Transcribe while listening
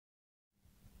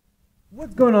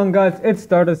What's going on, guys? It's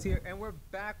Stardust here, and we're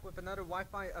back with another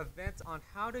Wi-Fi event on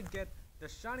how to get the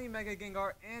shiny Mega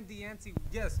Gengar and Diance.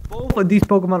 Yes, both of these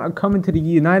Pokemon are coming to the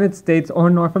United States or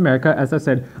North America. As I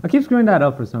said, I keep screwing that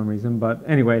up for some reason, but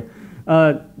anyway,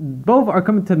 both are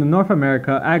coming to the North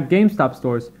America at GameStop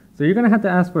stores. So you're gonna have to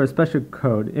ask for a special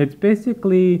code. It's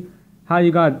basically how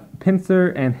you got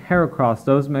Pinsir and Heracross,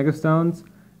 those Mega Stones.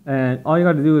 And all you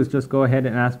got to do is just go ahead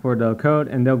and ask for the code,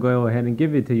 and they'll go ahead and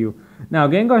give it to you. Now,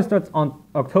 Gengar starts on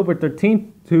October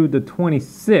 13th to the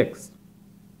 26th.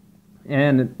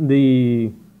 And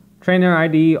the trainer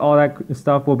ID, all that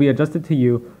stuff will be adjusted to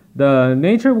you. The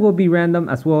nature will be random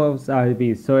as well as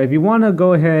IVs. So if you want to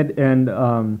go ahead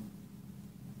and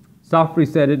soft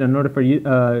reset it in order for you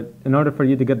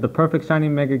to get the perfect shiny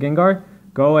Mega Gengar,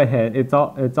 go ahead. It's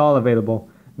all available.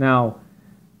 Now,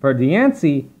 for Diance,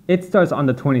 it starts on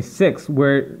the 26th,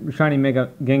 where Shiny Mega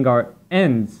Gengar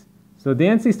ends. So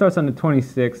Diance starts on the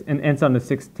 26th and ends on the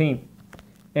 16th.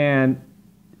 And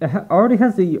it already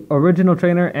has the original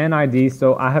trainer and ID,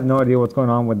 so I have no idea what's going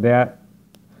on with that.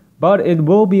 But it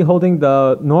will be holding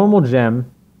the normal gem.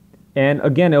 And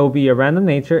again, it will be a random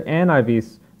nature and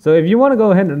IVs. So if you want to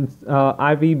go ahead and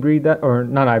IV breed that, or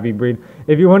not IV breed,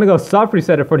 if you want to go soft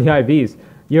reset it for the IVs,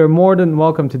 you're more than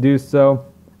welcome to do so.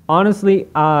 Honestly,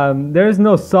 there's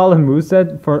no solid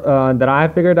moveset for that I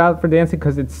figured out for Diance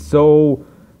because it's so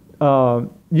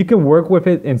you can work with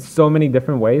it in so many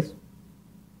different ways.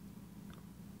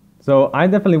 So I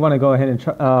definitely want to go ahead and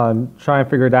try and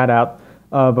figure that out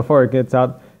before it gets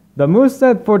out. The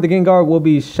moveset for the Gengar will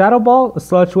be Shadow Ball,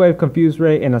 Sludge Wave, Confuse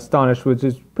Ray, and Astonish, which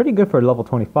is pretty good for level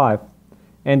 25.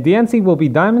 And Diance will be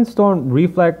Diamond Storm,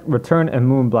 Reflect, Return,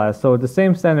 and Moonblast. So the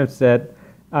same standard set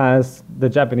as the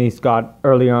Japanese got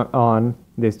earlier on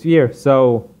this year.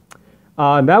 So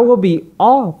that will be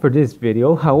all for this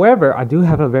video. However, I do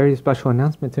have a very special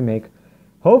announcement to make.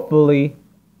 Hopefully,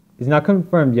 it's not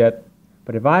confirmed yet,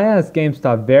 but if I ask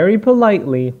GameStop very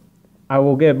politely, I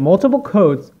will get multiple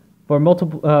codes for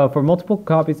multiple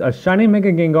copies of Shiny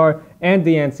Mega Gengar and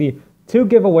Diance to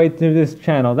give away to this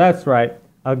channel. That's right,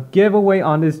 a giveaway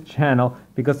on this channel,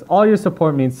 because all your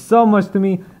support means so much to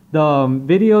me. The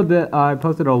video that I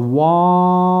posted a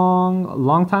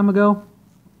long time ago,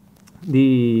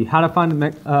 the how to find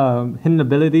hidden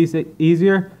abilities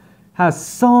easier, has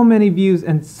so many views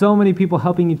and so many people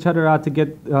helping each other out to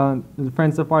get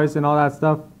friend safaris and all that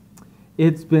stuff.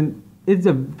 It's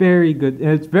very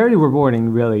rewarding,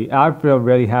 really. I feel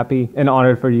really happy and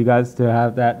honored for you guys to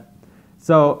have that.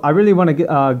 So I really want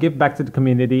to give back to the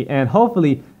community, and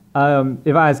hopefully,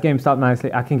 if I ask GameStop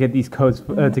nicely, I can get these codes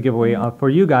to give away for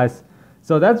you guys.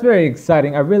 So that's very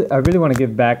exciting. I really want to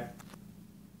give back.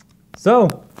 So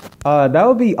that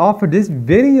will be all for this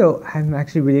video. I'm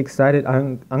actually really excited.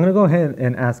 I'm gonna go ahead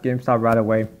and ask GameStop right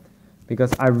away,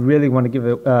 because I really want to give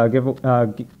it.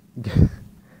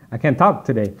 I can't talk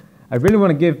today. I really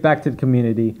want to give back to the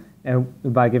community and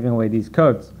by giving away these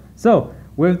codes. So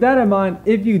with that in mind,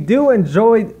 if you do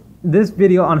enjoy this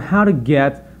video on how to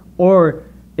get, or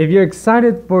if you're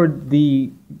excited for the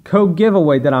code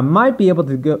giveaway that I might be able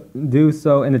to do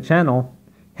so in the channel,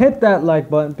 hit that like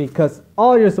button, because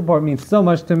all your support means so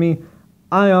much to me.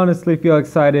 I honestly feel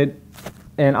excited,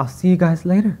 and I'll see you guys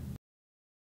later.